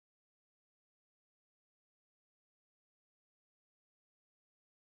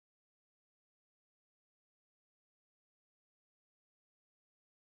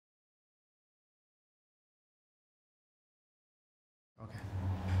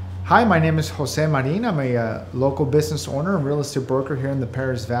Hi, my name is Jose Marin. I'm a local business owner and real estate broker here in the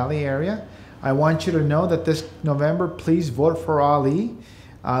Paris Valley area. I want you to know that this November, please vote for Ali.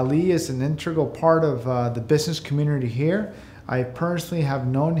 Ali is an integral part of the business community here. I personally have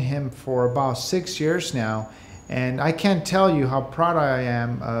known him for about 6 years now, and I can't tell you how proud I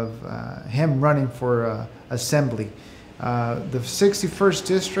am of him running for assembly. The 61st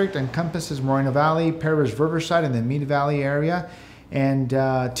District encompasses Moreno Valley, Paris Riverside, and the Mid Valley area. And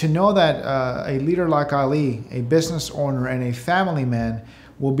to know that a leader like Ali, a business owner and a family man,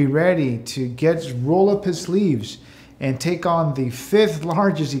 will be ready to roll up his sleeves and take on the 5th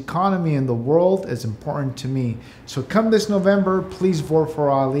largest economy in the world is important to me. So come this November, please vote for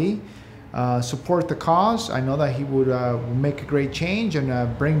Ali. Support the cause. I know that he would make a great change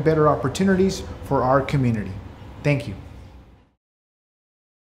and bring better opportunities for our community. Thank you.